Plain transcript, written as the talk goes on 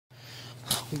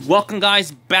Welcome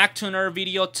guys back to another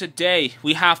video. Today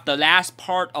we have the last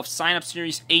part of Sign Up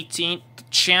Series 18, the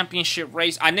championship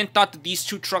race. I didn't thought that these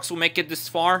two trucks will make it this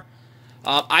far.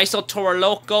 ISO Toro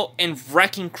Loco and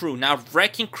Wrecking Crew. Now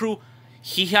Wrecking Crew,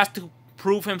 he has to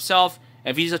prove himself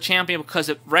if he's a champion, because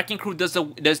if Wrecking Crew does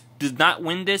not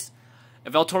win this,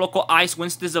 if El Toro Loco Ice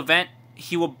wins this event,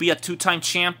 he will be a two-time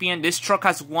champion. This truck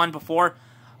has won before.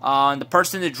 The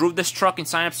person that drove this truck in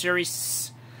Sign Up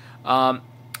Series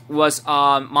was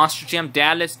Monster Jam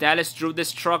Dallas. Dallas drew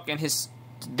this truck in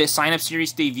the Sign Up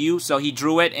Series debut, so he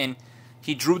drew it, and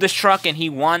he drew this truck, and he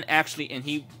won actually, and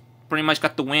he pretty much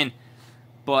got the win.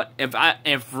 But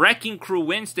if Wrecking Crew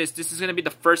wins this, this is gonna be the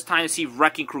first time to see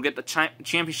Wrecking Crew get the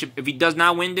championship. If he does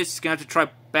not win this, he's gonna have to try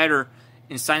better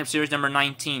in Sign Up Series number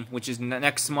 19, which is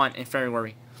next month in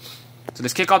February. So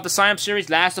let's kick off the Sign Up Series,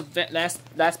 last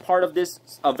part of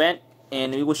this event,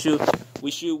 and we wish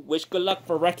good luck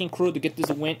for Wrecking Crew to get this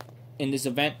win in this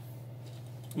event.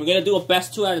 We're gonna do a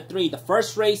best 2 out of 3. The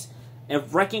first race,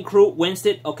 if Wrecking Crew wins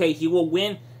it, okay, he will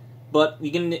win. But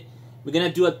we're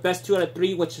gonna do a best 2 out of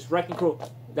 3, which is Wrecking Crew.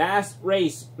 Last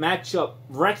race matchup: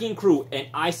 Wrecking Crew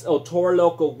and ISO Toro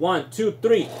Loco. 1, 2,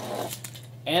 3,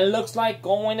 and it looks like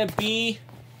going to be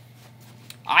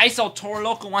ISO Toro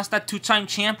Loco wants that two-time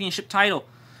championship title.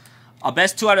 A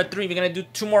best 2 out of 3. We're gonna do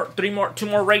two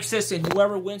more races, and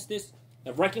whoever wins this,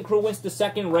 if Wrecking Crew wins the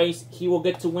second race, he will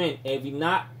get to win. If he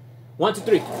not, 1, 2,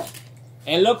 3.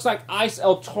 And it looks like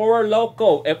El Toro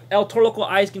Loco. If El Toro Loco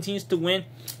Ice continues to win,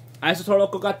 ISO Toro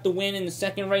Loco got the win in the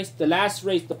second race. The last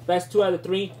race, the best 2 out of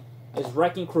 3 is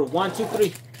Wrecking Crew. 1, 2,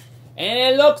 3.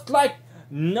 And it looks like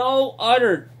no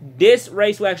other. This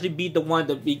race will actually be the one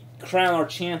to be crown our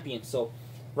champion. So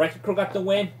Wrecking Crew got the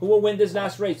win. Who will win this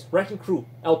last race? Wrecking Crew,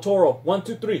 El Toro. 1,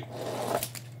 2, 3.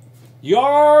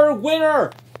 Your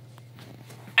winner,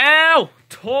 El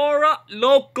Toro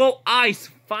Loco Ice,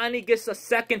 finally gets a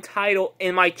second title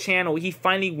in my channel. He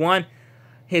finally won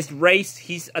his race.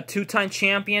 He's a two-time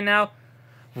champion now.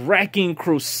 Wrecking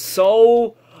Crew,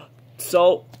 so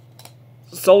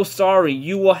sorry.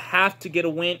 You will have to get a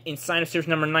win in Sign Up Series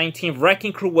number 19.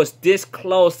 Wrecking Crew was this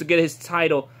close to get his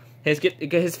title. Get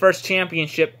his first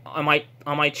championship on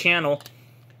my channel.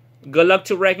 Good luck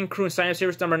to Wrecking Crew in Sign Up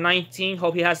Series number 19.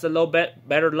 Hope he has a little bit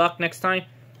better luck next time.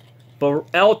 But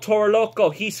El Toro Loco,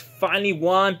 he's finally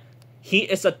won. He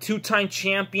is a two-time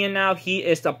champion now. He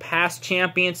is the past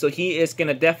champion, so he is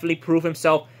gonna definitely prove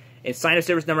himself in Sign Up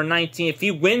Series number 19. If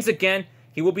he wins again,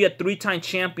 he will be a 3-time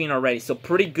champion already. So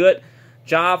pretty good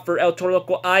job for El Toro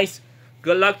Loco Ice.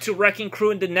 Good luck to Wrecking Crew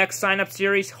in the next sign-up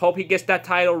series. Hope he gets that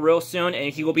title real soon,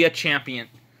 and he will be a champion.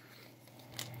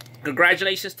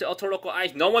 Congratulations to El Toro Loco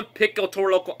Ice. No one picked El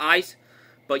Toro Loco Ice,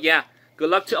 but yeah,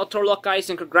 good luck to El Toro Loco Ice,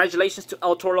 and congratulations to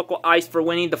El Toro Loco Ice for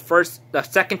winning the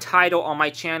second title on my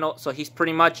channel. So he's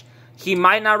pretty much, he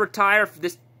might not retire if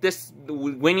this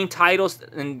winning titles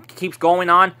and keeps going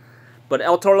on, but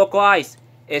El Toro Loco Ice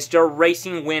is your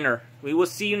racing winner. We will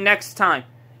see you next time.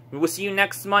 We will see you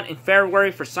next month in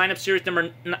February for Sign Up Series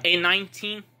number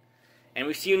 19. And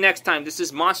we'll see you next time. This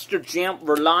is Monster Jam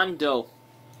Rolando.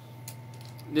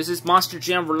 This is Monster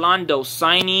Jam Rolando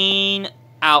signing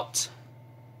out.